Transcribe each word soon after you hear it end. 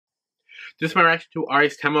This is my reaction to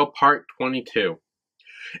Aristemo Part 22.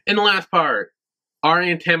 In the last part,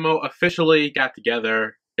 Ari and Temo officially got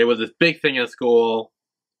together. It was this big thing at school,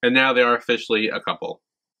 and now they are officially a couple.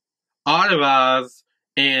 Arivaz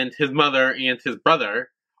and his mother and his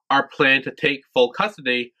brother are planning to take full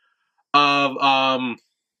custody of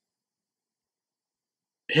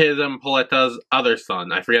his Poleta's other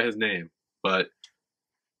son. I forget his name, but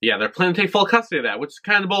yeah, they're planning to take full custody of that, which is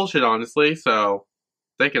kind of bullshit, honestly, so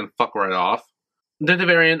they can fuck right off. Then the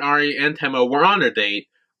very end, Ari and Temo were on their date.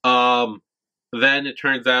 Then it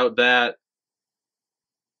turns out that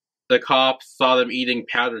the cops saw them eating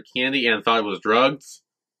powdered candy and thought it was drugs,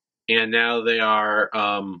 and now they are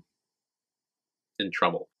in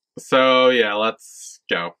trouble. So yeah, let's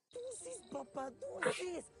go.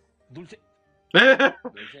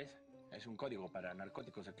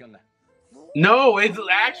 No, it's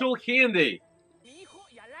actual candy.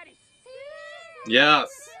 Yes.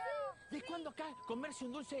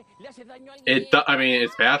 I mean,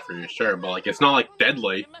 it's bad for you, sure, but like, it's not like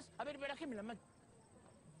deadly.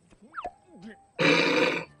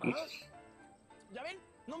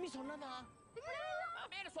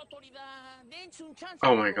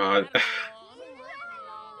 Oh my god.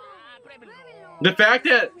 The fact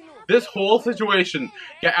that this whole situation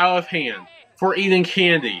got out of hand for eating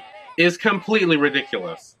candy is completely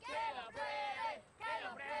ridiculous.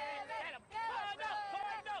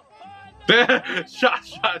 Shot.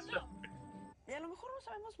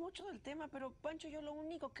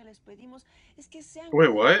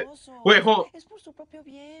 Wait, what? Wait, hold on.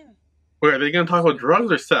 Wait, are they gonna talk about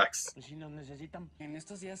drugs or sex?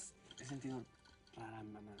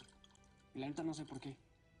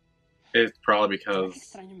 It's probably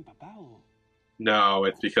because... No,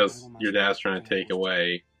 it's because your dad's trying to take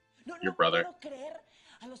away your brother.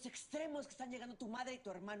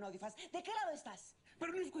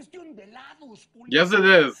 Yes, it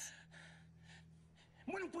is.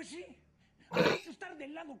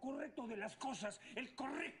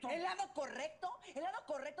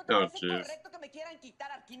 Oh, jeez.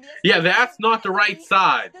 Yeah, that's not the right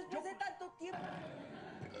side.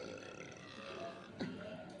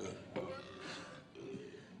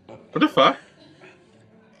 What the fuck?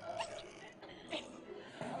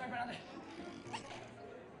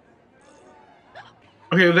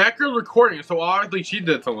 Okay, that girl's recording, so obviously she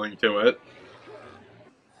did something to it.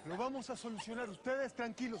 You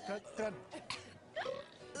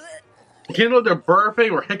can't know if they're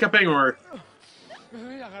burping or hiccuping or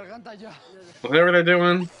whatever they're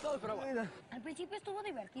doing.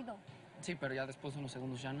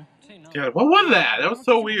 Yeah, what was that? That was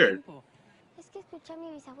so weird.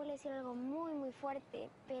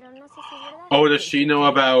 Oh, does she know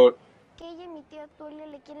about...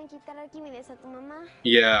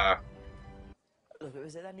 Yeah.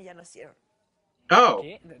 Oh.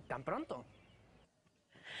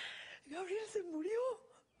 Gabriel se murió.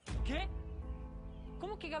 ¿Qué?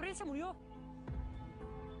 ¿Cómo que Gabriel se murió?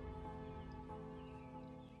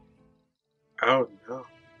 Oh, no.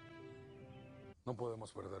 No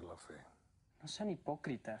podemos perder la fe. No sean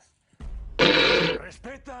hipócritas.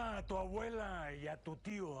 Respeta a tu abuela y a tu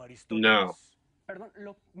tío Aristemo. No. Perdón,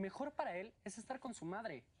 lo mejor para él es estar con su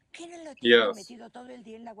madre. ¿Qué no lo tiene metido todo el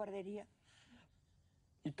día en la guardería?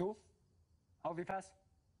 ¿Y tú? How fast?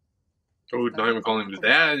 Oh, not even calling him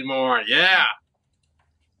dad anymore. Yeah.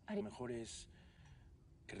 Lo mejor es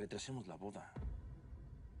que retrasemos la boda.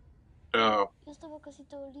 Oh. Ya estaba casi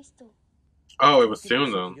todo listo. Oh, it was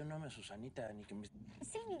soon though. Yo no amo a Susanita ni que me...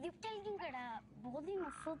 Es el video que alguien grabó de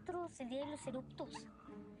nosotros el día de los eruptos.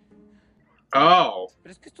 Oh.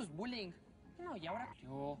 Pero es que esto es bullying. No, y ahora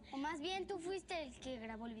yo... O más bien tú fuiste el que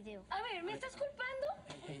grabó el video. A ver, ¿me estás culpando?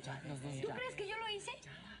 Ya, los dos, ¿Tú ya. crees que yo lo hice?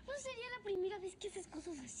 No sería la primera vez que haces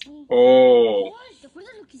cosas así. Oh. ¿Te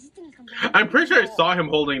acuerdas lo que hiciste en el campamento? I'm pretty sure I saw him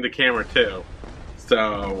holding the camera too.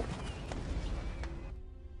 So.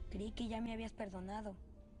 Creí que ya me habías perdonado.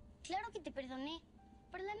 Claro que te perdoné.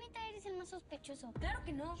 Pero la neta eres el más sospechoso. Claro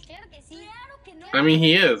que no. Claro que sí. Claro que no. I mean,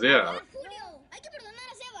 he is, yeah. Julio, hay que perdonar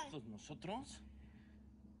a Sebas. ¿Nosotros?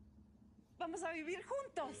 Vamos a vivir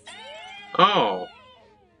juntos. Oh.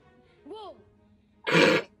 Wow.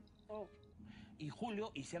 Y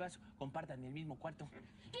Julio y Sebas compartan el mismo cuarto.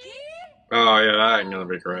 Oh, yeah, that ain't gonna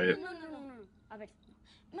be great. No. A ver.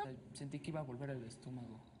 No. Sentí que iba a volver al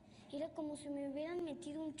estómago. Era como si me hubieran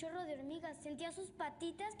metido un chorro de hormigas. Sentía sus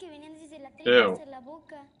patitas que venían desde la Ew. tripa hacia la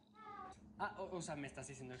boca. Ah, o sea, me estás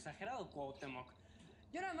diciendo exagerado, Cuauhtémoc.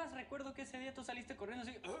 Yo nada más recuerdo que ese día tú saliste corriendo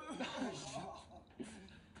así.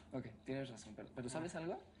 Ok, tienes razón, pero ¿sabes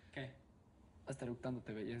algo? ¿Qué? Hasta eructando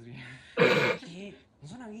te veías bien. ¿Qué? No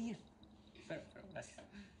son amigos. Pero gracias.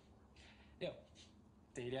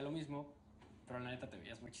 Te diría lo mismo, pero la neta te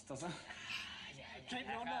veías muy chistosa.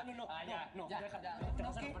 No, deja. Te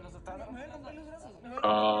vas a romper los brazos. Me voy a romper los brazos.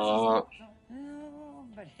 No,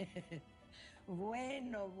 hombre.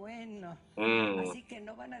 Bueno. Así que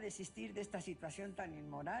no van a desistir de esta situación tan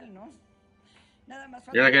inmoral, ¿no? Nada más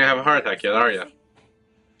You're not gonna have a heart attack yet, are you?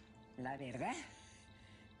 La verdad,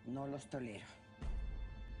 no los tolero.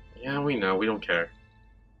 Yeah, we know. We don't care.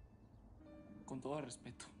 Con todo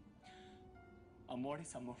respeto. Amor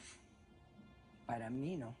es amor. Para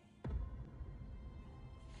mí, no.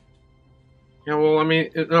 Yeah, well, I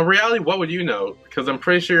mean, in reality, what would you know? Because I'm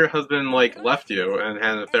pretty sure your husband, like, left you and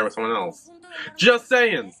had an affair with someone else. Just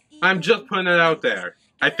saying! I'm just putting it out there.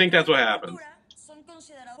 I think that's what happened.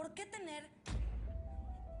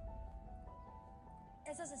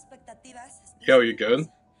 Yo, you good?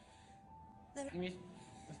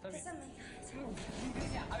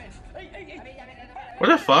 What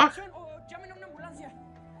the fuck?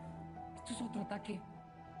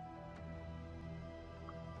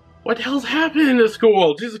 What the hell's happening in this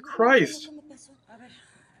school? Jesus Christ.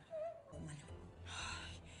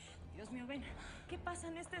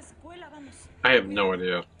 I have no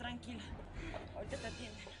idea.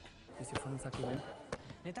 Si fuéramos aquí, ¿ven?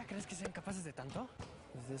 ¿Neta crees que sean capaces de tanto?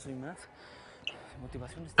 Pues de eso y más.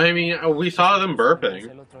 Motivación está... I mean, we saw them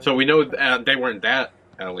burping, so we know they weren't that,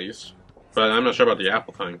 at least. But I'm not sure about the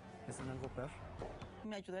apple thing. ¿Es en algo peor?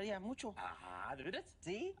 Me ayudaría mucho. Ah, ¿de veras?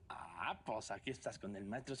 ¿Sí? Ah, pues aquí estás con el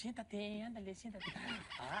maestro. Siéntate, ándale, siéntate.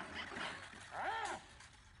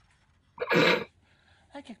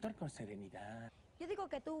 Hay que actuar con serenidad. Yo digo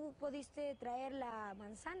que tú pudiste traer la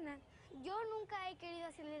manzana. Yo nunca he querido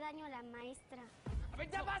hacerle daño a la maestra. A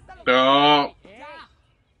ver, ya basta. No. ¡Ya!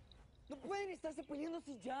 No pueden estarse peleando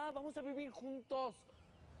así ya. Vamos a vivir juntos.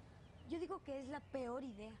 Yo digo que es la peor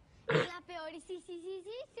idea. Es la peor y sí,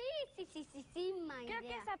 Maier. Creo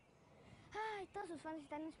que esa... Ay, todos sus fans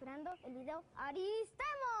están esperando el video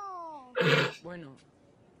Aristemo. Bueno,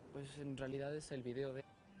 pues en realidad es el video de...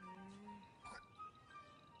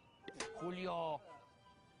 Julio.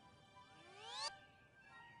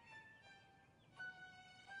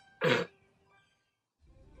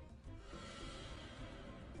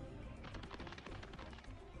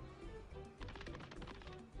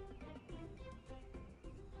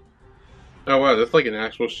 Oh wow, that's like an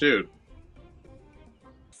actual shoot.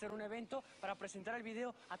 Hacer un evento para presentar el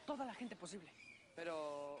video a toda la gente posible.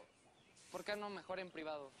 Pero, ¿por qué no mejor en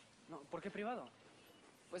privado? No, ¿por qué privado?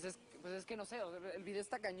 Pues es que no sé, el video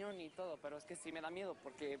está cañón y todo, pero es que sí me da miedo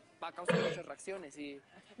porque va a causar muchas reacciones y...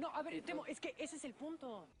 No, a ver, Temo, es que ese es el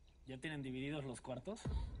punto. ¿Ya tienen divididos los cuartos?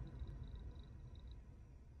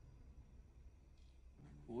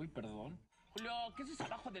 Uy, perdón. Julio, ¿qué es eso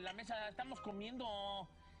abajo de la mesa? Estamos comiendo.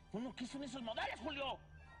 Bueno, ¿qué son esos modales, Julio?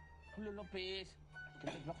 Julio López. ¿Qué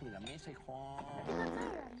es abajo de la mesa, hijo?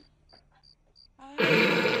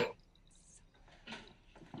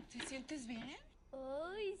 ¿Te sientes bien?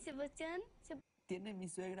 Uy, Sebastián. ¿Tiene mi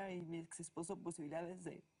suegra y mi ex esposo posibilidades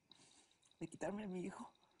de quitarme a mi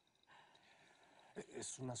hijo?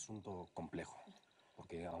 Es un asunto complejo,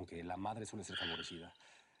 porque aunque la madre suele ser favorecida,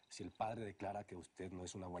 si el padre declara que usted no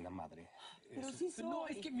es una buena madre... Pero sí soy. No,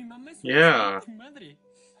 es que mi mamá es Yeah. una madre.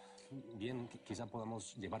 Bien, quizá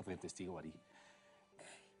podamos llevarte de testigo, Ari.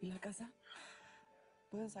 ¿Y la casa?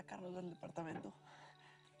 ¿Puedo sacarlos del departamento?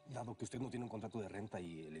 Dado que usted no tiene un contrato de renta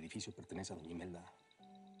y el edificio pertenece a doña Imelda,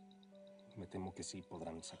 me temo que sí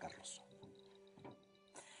podrán sacarlos.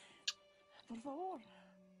 Por favor,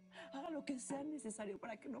 haga lo que sea necesario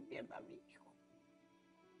para que no pierda a mi hijo.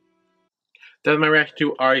 That's my reaction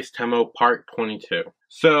to Aristemo Part 22.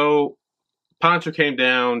 So, Pancho came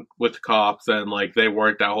down with the cops and, like, they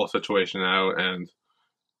worked that whole situation out, and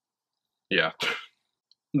yeah.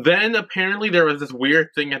 Then, apparently, there was this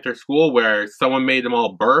weird thing at their school where someone made them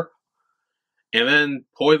all burp and then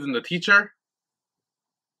poisoned the teacher.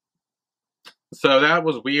 So that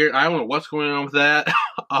was weird. I don't know what's going on with that.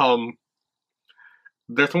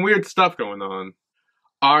 There's some weird stuff going on.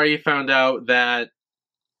 Ari found out that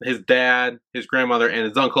his dad, his grandmother, and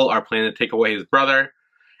his uncle are planning to take away his brother.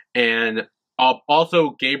 And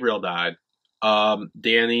also, Gabriel died.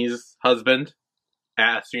 Danny's husband,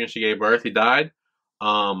 as soon as she gave birth, he died.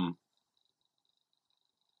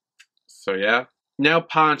 So yeah. Now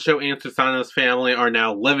Pancho and Susana's family are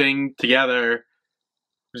now living together.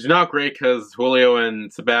 Which is not great because Julio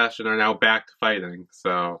and Sebastian are now back to fighting.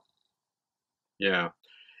 So, yeah.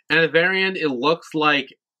 And at the very end, it looks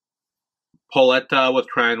like Pauletta was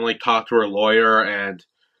trying to, like, talk to her lawyer and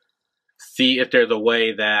see if there's a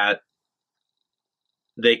way that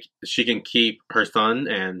she can keep her son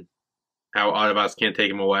and how all of us can't take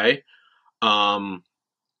him away.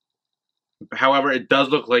 However, it does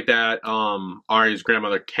look like that Ari's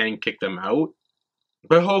grandmother can kick them out.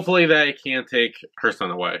 But hopefully they can't take her son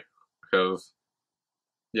away. Because,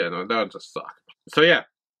 yeah, no, that would just suck. So yeah,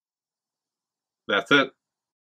 that's it.